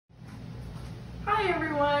Hi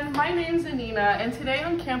everyone, my name's Anina, and today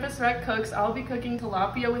on Campus Rec Cooks, I'll be cooking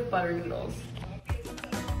tilapia with butter noodles.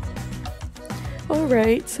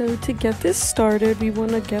 Alright, so to get this started, we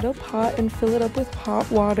want to get a pot and fill it up with hot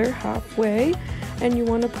water halfway, and you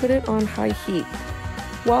want to put it on high heat.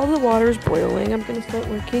 While the water is boiling, I'm going to start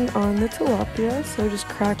working on the tilapia. So just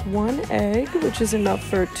crack 1 egg, which is enough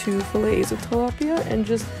for 2 fillets of tilapia, and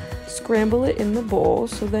just scramble it in the bowl.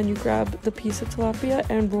 So then you grab the piece of tilapia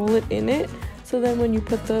and roll it in it. So then when you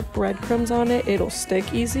put the breadcrumbs on it, it'll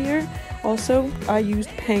stick easier. Also, I used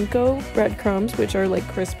Panko breadcrumbs, which are like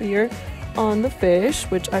crispier, on the fish,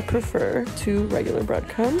 which I prefer to regular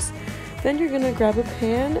breadcrumbs. Then you're going to grab a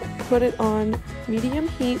pan, put it on medium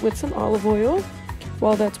heat with some olive oil.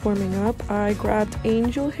 While that's warming up, I grabbed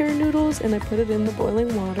angel hair noodles and I put it in the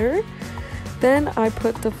boiling water. Then I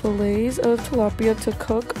put the fillets of tilapia to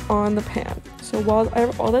cook on the pan. So while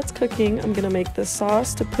all that's cooking, I'm gonna make the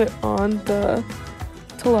sauce to put on the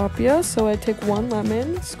tilapia. So I take 1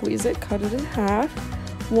 lemon, squeeze it, cut it in half,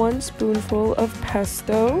 1 spoonful of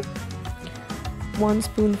pesto, 1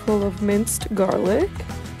 spoonful of minced garlic,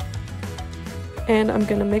 and I'm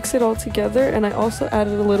gonna mix it all together. And I also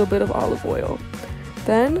added a little bit of olive oil.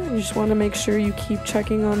 Then you just want to make sure you keep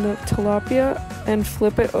checking on the tilapia and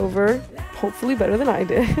flip it over, hopefully better than I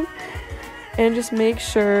did, and just make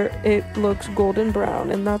sure it looks golden brown,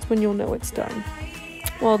 and that's when you'll know it's done.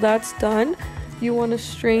 While that's done, you want to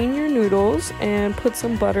strain your noodles and put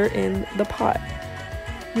some butter in the pot.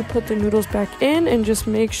 You put the noodles back in and just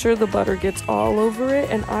make sure the butter gets all over it,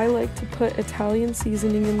 and I like to put Italian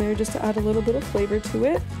seasoning in there just to add a little bit of flavor to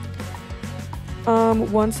it.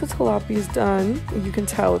 Once the tilapia is done, you can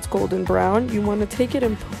tell it's golden brown. You want to take it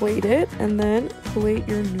and plate it, and then plate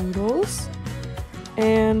your noodles,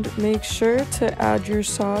 and make sure to add your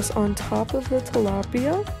sauce on top of the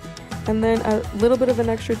tilapia. And then a little bit of an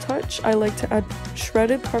extra touch, I like to add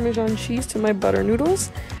shredded Parmesan cheese to my butter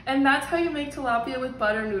noodles. And that's how you make tilapia with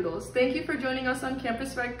butter noodles. Thank you for joining us on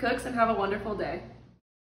Campus Rec Cooks, and have a wonderful day.